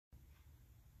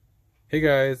Hey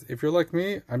guys, if you're like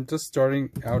me, I'm just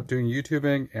starting out doing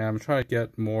YouTubing and I'm trying to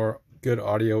get more good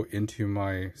audio into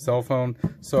my cell phone.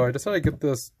 So I decided to get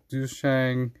this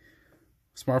ZHUOSHEng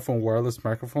smartphone wireless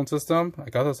microphone system. I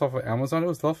got this off of Amazon. It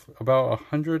was left about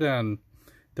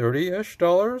 $130-ish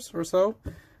or so.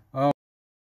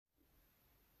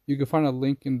 You can find a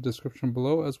link in the description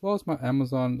below, as well as my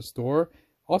Amazon store.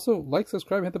 Also, like,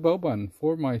 subscribe, hit the bell button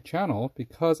for my channel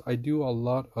because I do a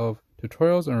lot of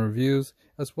tutorials and reviews,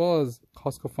 as well as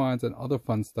Costco finds and other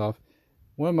fun stuff.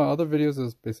 One of my other videos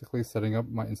is basically setting up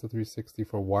my Insta360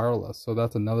 for wireless, so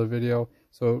that's another video.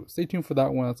 So stay tuned for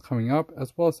that one that's coming up,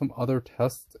 as well as some other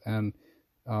tests and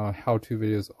how-to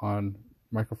videos on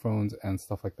microphones and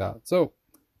stuff like that. So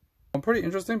pretty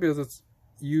interesting because it's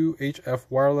UHF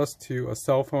wireless to a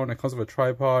cell phone. It comes with a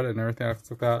tripod and everything else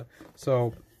like that.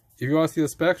 So if you want to see the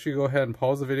specs, you go ahead and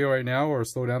pause the video right now or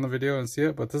slow down the video and see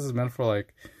it. But this is meant for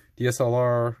like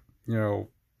DSLR,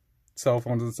 cell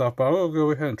phones and stuff. But I'll go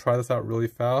ahead and try this out really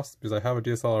fast because I have a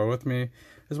DSLR with me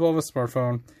as well as a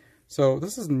smartphone. So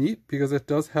this is neat because it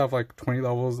does have like 20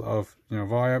 levels of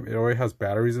volume. It already has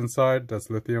batteries inside that's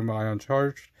lithium ion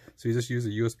charged. So you just use a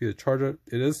USB to charge it.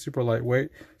 It is super lightweight.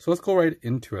 So let's go right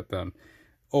into it then.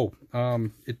 Oh,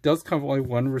 it does come with only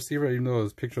one receiver, even though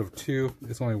there's a picture of two.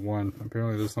 It's only one.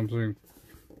 Apparently there's something.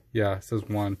 Yeah, it says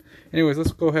one. Anyways,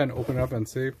 let's go ahead and open it up and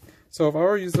see. So if I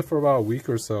were to use it for about a week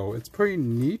or so, it's pretty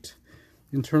neat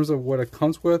in terms of what it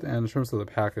comes with and in terms of the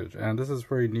package. And this is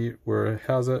pretty neat where it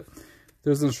has it.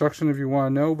 There's instruction if you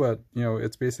want to know, but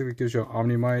it's basically gives you an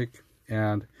Omni mic,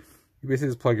 and you basically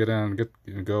just plug it in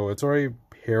and go. It's already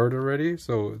paired already,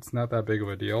 so it's not that big of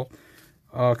a deal.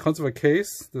 Comes with a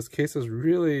case. This case is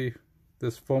really,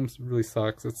 this foam really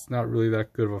sucks. It's not really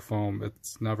that good of a foam.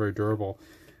 It's not very durable.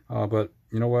 But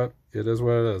you know what? It is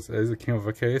what it is. It came with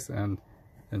a case and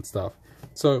stuff.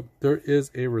 So there is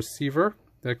a receiver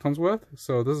that comes with.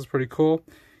 So this is pretty cool.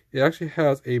 It actually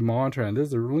has a monitor, and this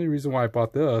is the only reason why I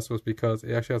bought this was because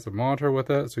it actually has a monitor with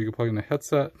it, so you can plug in the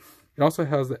headset. It also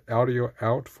has the audio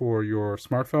out for your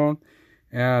smartphone,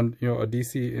 and a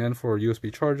DC in for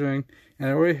USB charging, and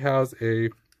it already has a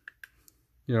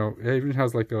it even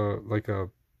has like a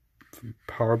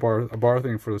power bar, a bar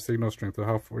thing for the signal strength of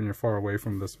how when you're far away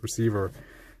from this receiver.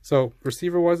 So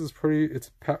receiver wise, it's pretty.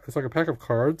 It's like a pack of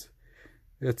cards.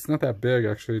 It's not that big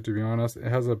actually, to be honest. It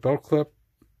has a belt clip,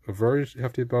 a very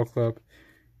hefty belt clip,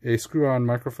 a screw-on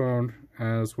microphone,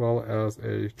 as well as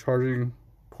a charging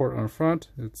port on the front.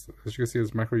 It's, as you can see,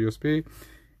 it's micro USB.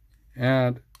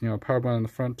 And power button in the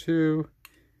front too,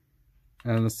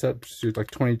 and it's set to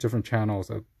like 20 different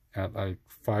channels at like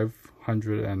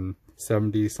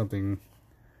 570 something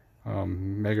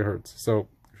megahertz. So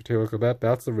if you take a look at that,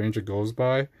 that's the range it goes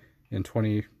by in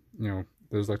 20.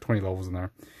 There's like 20 levels in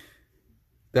there.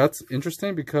 That's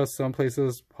interesting because some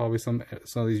places, probably some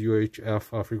of these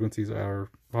UHF frequencies are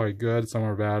probably good, some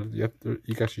are bad. You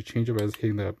can actually change it by just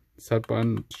hitting the set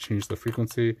button to change the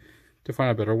frequency to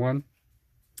find a better one.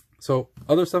 So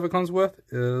other stuff it comes with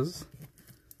is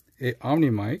a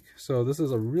Omni mic. So this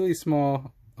is a really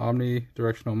small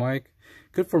Omni-Directional mic,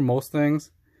 good for most things,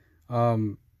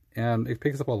 and it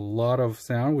picks up a lot of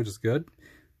sound, which is good.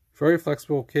 Very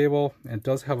flexible cable, and it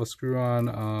does have a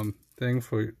screw-on thing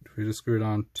for you to screw it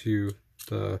on to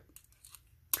the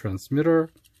transmitter.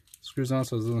 Screws on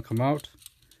so it doesn't come out.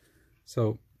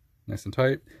 So nice and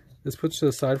tight. Let's put it to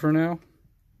the side for now.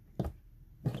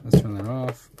 Let's turn that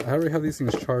off. I already have these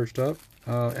things charged up.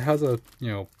 It has a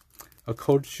a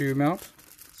cold shoe mount.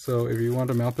 So if you want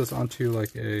to mount this onto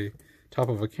like a top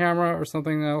of a camera or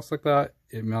something else like that,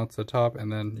 it mounts the top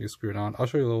and then you screw it on. I'll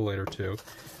show you a little later too.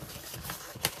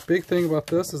 Big thing about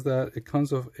this is that it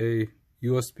comes with a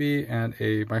USB and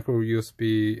a micro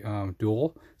USB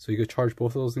dual. So you could charge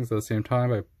both of those things at the same time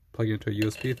by plugging it into a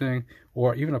USB thing,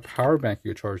 or even a power bank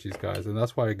you could charge these guys. And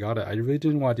that's why I got it. I really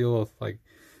didn't want to deal with like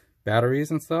batteries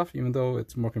and stuff, even though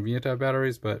it's more convenient to have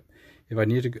batteries. But if I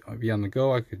need to be on the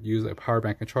go, I could use a power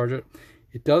bank and charge it.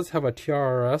 It does have a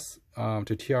TRRS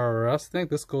to TRRS thing.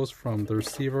 This goes from the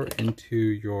receiver into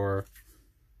your,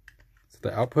 so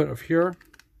the output of here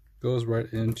goes right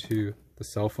into the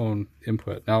cell phone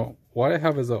input. Now what I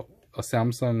have is a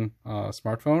Samsung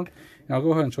smartphone, and I'll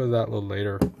go ahead and show you that a little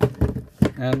later.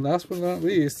 And last but not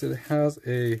least, it has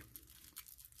a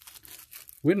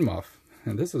wind muff,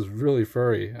 and this is really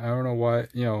furry. I don't know why.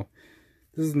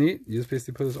 This is neat. You just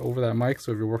basically put this over that mic,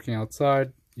 so if you're working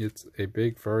outside, it's a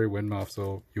big furry wind muff,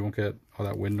 so you won't get all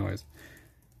that wind noise.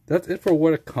 That's it for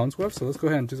what it comes with. So let's go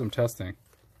ahead and do some testing.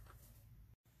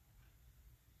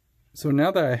 So now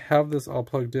that I have this all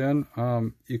plugged in,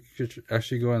 you could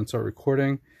actually go ahead and start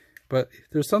recording. But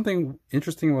there's something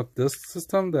interesting about this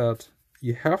system that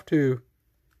you have to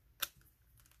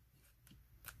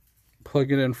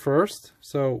plug it in first.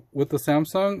 So with the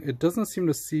Samsung, it doesn't seem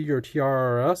to see your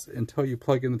TRRS until you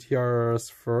plug in the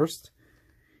TRRS first,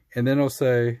 and then it'll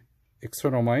say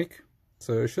external mic.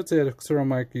 So it should say external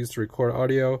mic used to record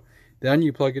audio. Then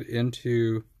you plug it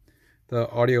into the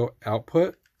audio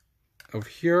output of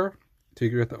here to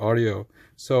get the audio.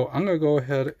 So I'm gonna go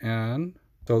ahead and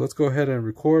let's go ahead and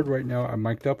record right now. I'm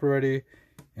mic'd up already,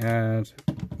 and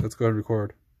let's go ahead and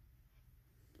record.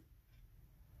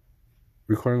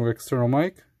 Recording with external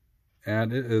mic,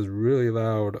 and it is really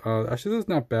loud. Actually, this is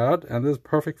not bad, and this is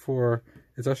perfect for,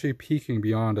 it's actually peaking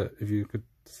beyond it, if you could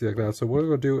see like that. So what we're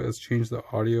gonna do is change the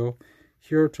audio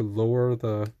here to lower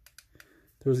the,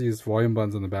 there's these volume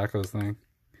buttons in the back of this thing.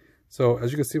 So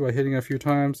as you can see by hitting it a few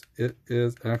times, it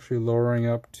is actually lowering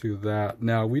up to that.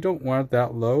 Now we don't want it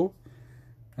that low,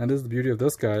 and this is the beauty of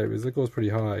this guy, is it goes pretty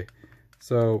high.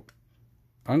 So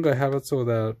I'm gonna have it so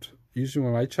that usually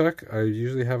when I check, I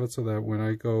usually have it so that when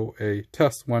I go a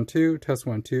test 1 2, test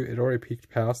 1 2, it already peaked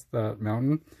past that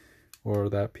mountain or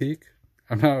that peak.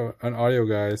 I'm not an audio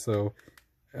guy, so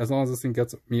as long as this thing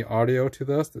gets me audio to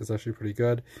this, it's actually pretty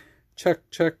good. Check,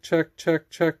 check, check, check,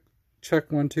 check,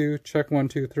 check 1 2, check 1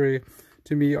 2 3.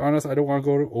 To be honest, I don't want to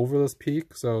go over this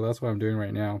peak, so that's what I'm doing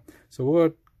right now. So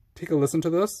we'll take a listen to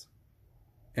this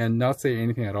and not say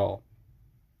anything at all.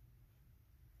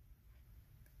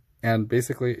 And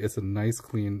basically, it's a nice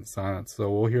clean silence. So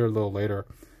we'll hear it a little later.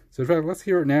 So in fact, let's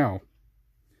hear it now.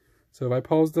 So if I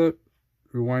paused it,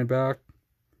 rewind back.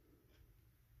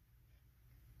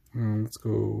 Let's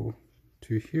go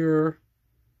to here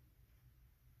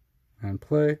and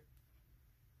play.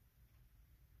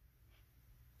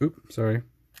 Oops, sorry.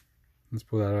 Let's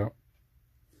pull that out.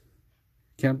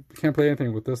 Can't play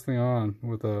anything with this thing on,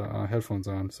 with the headphones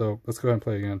on. So let's go ahead and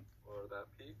play again. Or that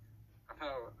peak. I'm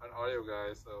not an audio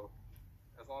guy, so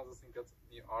as long as this thing gets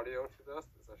me audio to this,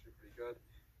 it's actually pretty good.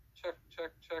 Check,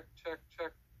 check, check, check,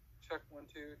 check, check 1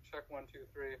 2, check 1 2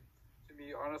 3. To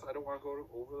be honest, I don't want to go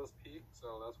over this peak,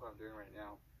 so that's what I'm doing right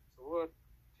now. So we'll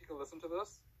take a listen to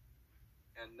this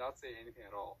and not say anything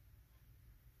at all.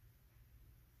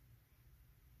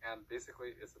 And basically,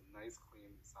 it's a nice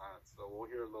clean silence. So we'll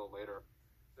hear it a little later.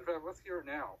 So in fact, let's hear it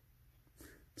now.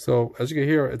 So as you can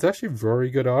hear, it's actually very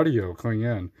good audio coming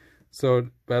in. So,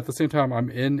 but at the same time, I'm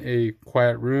in a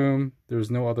quiet room.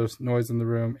 There's no other noise in the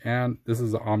room, and this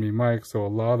is an Omni mic, so a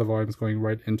lot of the volume is going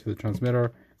right into the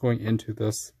transmitter, going into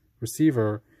this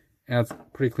receiver, and it's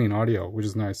pretty clean audio, which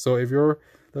is nice. So if you're,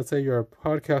 let's say you're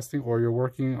podcasting or you're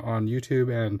working on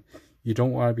YouTube and you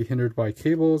don't want to be hindered by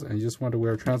cables and you just want to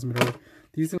wear a transmitter,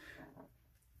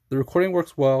 the recording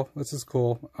works well. This is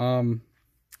cool.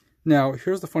 Now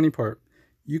here's the funny part.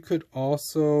 You could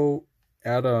also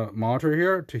add a monitor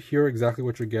here to hear exactly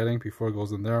what you're getting before it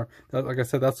goes in there. That, like I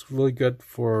said, that's really good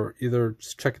for either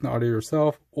just checking the audio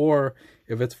yourself, or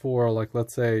if it's for, like,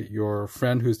 let's say your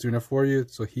friend who's doing it for you,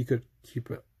 so he could keep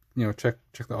it, you know, check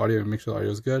the audio and make sure the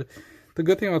audio is good. The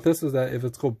good thing about this is that if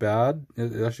it's go bad,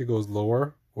 it actually goes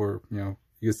lower, or, you know,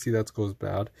 you can see that goes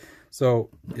bad.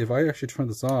 So if I actually turn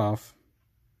this off,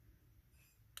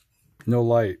 no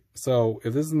light. So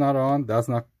if this is not on, that's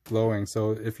not glowing.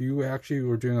 So if you actually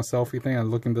were doing a selfie thing and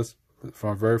looking this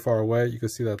from very far away, you can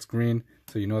see that's green,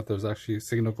 so you know that there's actually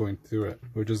signal going through it,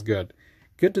 which is good.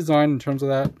 Good design in terms of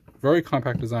that. Very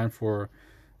compact design for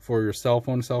your cell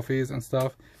phone selfies and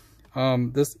stuff.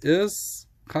 This is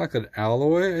kind of like an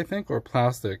alloy, I think, or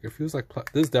plastic. It feels like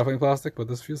this is definitely plastic, but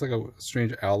this feels like a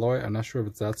strange alloy. I'm not sure if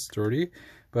it's that sturdy,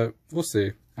 but we'll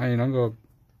see. I mean,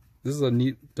 this is a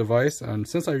neat device, and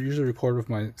since I usually record with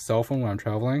my cell phone when I'm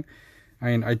traveling, I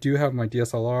mean, I do have my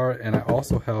DSLR, and I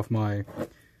also have my,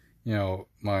 you know,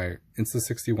 my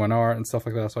Insta61R and stuff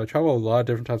like that. So I travel with a lot of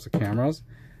different types of cameras,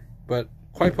 but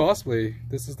quite possibly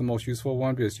this is the most useful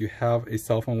one because you have a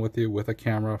cell phone with you with a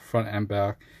camera front and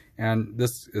back, and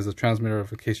this is a transmitter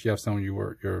in case you have someone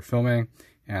you're filming,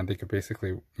 and they could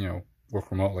basically, you know, work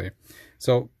remotely.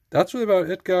 So that's really about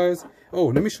it, guys. Oh,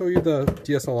 let me show you the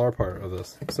DSLR part of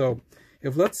this. So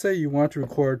if, let's say, you want to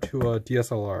record to a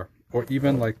DSLR, or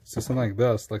even like something like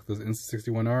this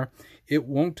Insta61R, it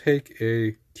won't take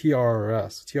a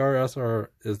TRRS. TRRS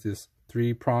is this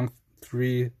three-line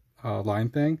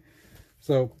thing.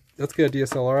 So let's get a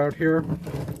DSLR out here.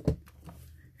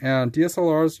 And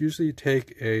DSLRs usually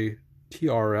take a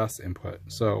TRRS input.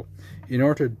 So in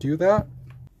order to do that,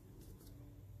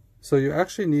 so you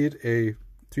actually need a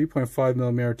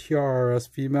 3.5mm TRRS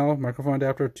female microphone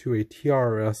adapter to a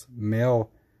TRRS male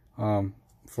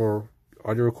for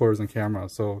audio recorders and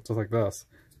cameras. So just like this.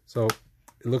 So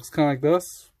it looks kind of like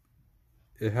this.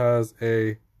 It has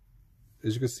a,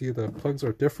 as you can see, the plugs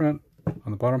are different.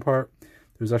 on the bottom part.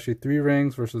 There's actually 3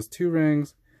 rings versus 2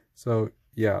 rings. So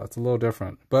yeah, it's a little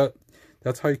different, but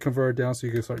that's how you convert it down so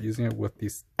you can start using it with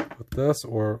this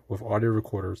or with audio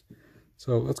recorders.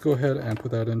 So let's go ahead and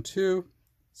put that in too.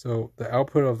 So the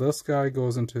output of this guy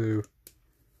goes into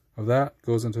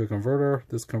goes into a converter.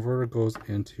 This converter goes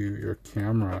into your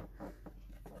camera.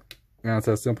 And it's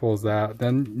as simple as that.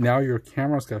 Then now your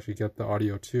cameras can actually get the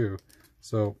audio too.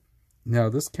 So now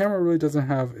this camera really doesn't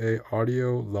have a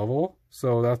audio level,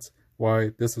 so that's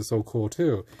why this is so cool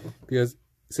too. Because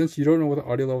since you don't know what the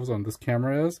audio levels on this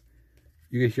camera is,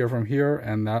 you can hear from here,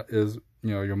 and that is,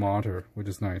 you know, your monitor, which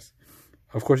is nice.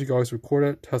 Of course, you can always record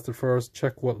it, test it first,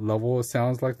 check what level it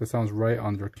sounds like, that sounds right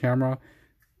on your camera.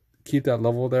 Keep that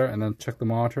level there, and then check the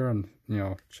monitor, and you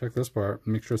know, check this part,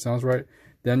 make sure it sounds right.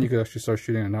 Then you could actually start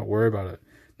shooting and not worry about it.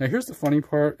 Now here's the funny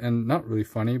part, and not really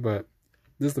funny, but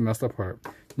this is the messed up part.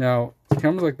 Now,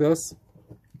 cameras like this,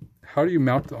 how do you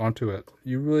mount onto it?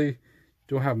 You really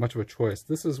don't have much of a choice.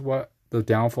 This is what the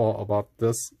downfall about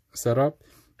this setup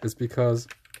is, because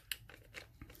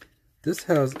this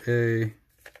has a,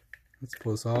 let's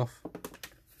pull this off.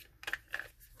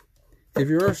 If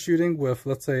you're shooting with,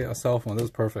 let's say, a cell phone, this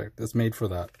is perfect. It's made for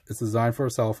that. It's designed for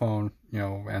a cell phone, you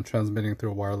know, and transmitting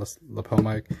through a wireless lapel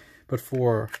mic. But if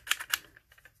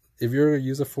you're going to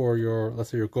use it for your, let's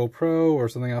say, your GoPro or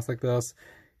something else like this,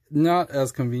 not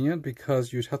as convenient,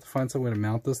 because you'd have to find some way to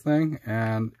mount this thing,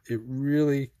 and it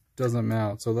really doesn't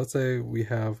mount. So let's say we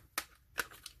have,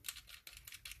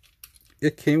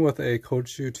 it came with a code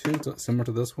shoe too, similar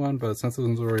to this one, but since this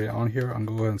one's already on here, I'm going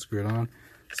to go ahead and screw it on.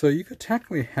 So you could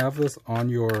technically have this on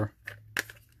your,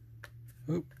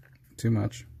 oop, too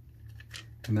much.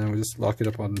 And then we just lock it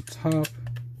up on the top.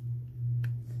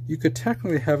 You could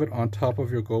technically have it on top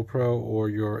of your GoPro or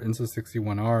your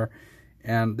Insta61R,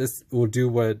 and this will do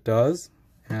what it does,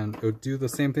 and it will do the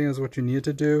same thing as what you need it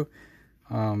to do.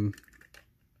 And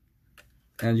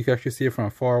you can actually see it from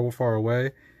far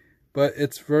away, but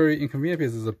it's very inconvenient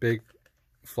because there's a big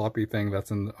floppy thing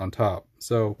that's on top.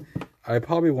 So I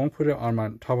probably won't put it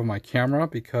on top of my camera,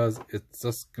 because it's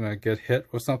just gonna get hit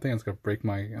with something. It's gonna break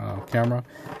my camera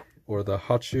or the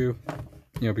hot shoe,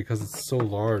 you know, because it's so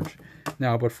large.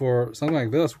 Now, but for something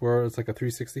like this, where it's like a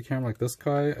 360 camera like this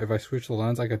guy, if I switch the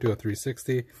lens, I could do a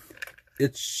 360.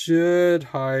 It should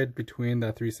hide between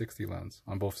that 360 lens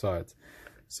on both sides.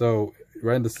 So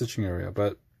right in the stitching area.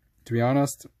 But to be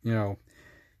honest, you know,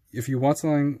 if you want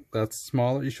something that's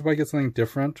smaller, you should probably get something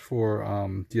different for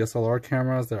DSLR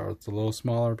cameras that are a little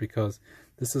smaller, because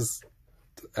this is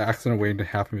the accident waiting to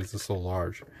happen because it's so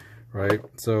large, right?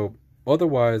 So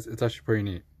otherwise, it's actually pretty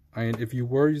neat. I mean, if you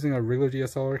were using a regular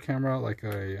DSLR camera, like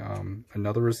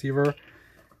another receiver,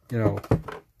 you know,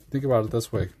 think about it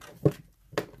this way.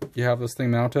 You have this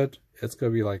thing mounted, it's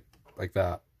gonna be like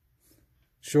that.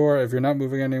 Sure, if you're not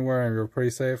moving anywhere and you're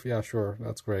pretty safe, yeah, sure,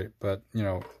 that's great. But you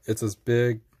know, it's this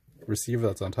big receiver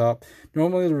that's on top.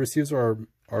 Normally the receivers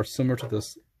are similar to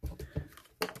this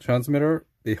transmitter.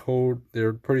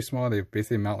 They're pretty small. They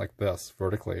basically mount like this,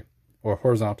 vertically or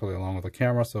horizontally along with the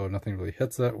camera, so nothing really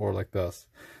hits it, or like this.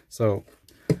 So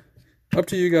up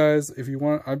to you guys. If you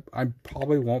want, I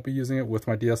probably won't be using it with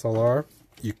my DSLR.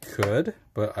 You could,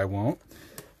 but I won't.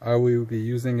 I will be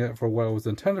using it for what it was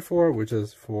intended for, which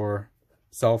is for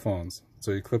cell phones.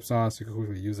 So it clips on, so you can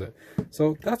quickly use it.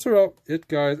 So that's about it,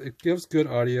 guys. It gives good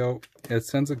audio. It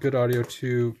sends a good audio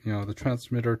to, you know, the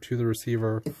transmitter to the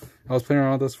receiver. I was playing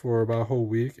around with this for about a whole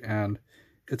week, and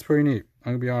it's pretty neat.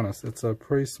 I'm gonna be honest. It's a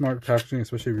pretty smart packaging,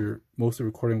 especially if you're mostly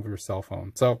recording with your cell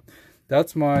phone. So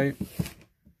that's my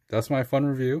fun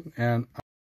review. And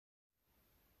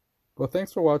well,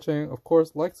 thanks for watching. Of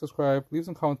course, like, subscribe, leave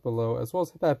some comments below, as well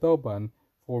as hit that bell button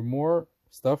for more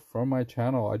stuff from my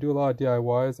channel. I do a lot of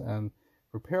DIYs and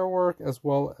repair work, as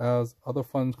well as other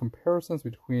fun comparisons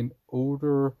between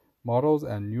older models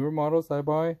and newer models that I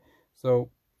buy.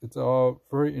 So it's all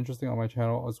very interesting on my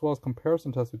channel, as well as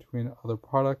comparison tests between other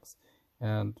products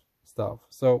and stuff.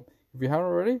 So if you haven't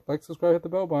already, like, subscribe, hit the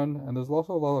bell button, and there's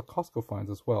also a lot of Costco finds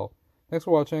as well. Thanks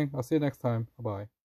for watching. I'll see you next time. Bye-bye.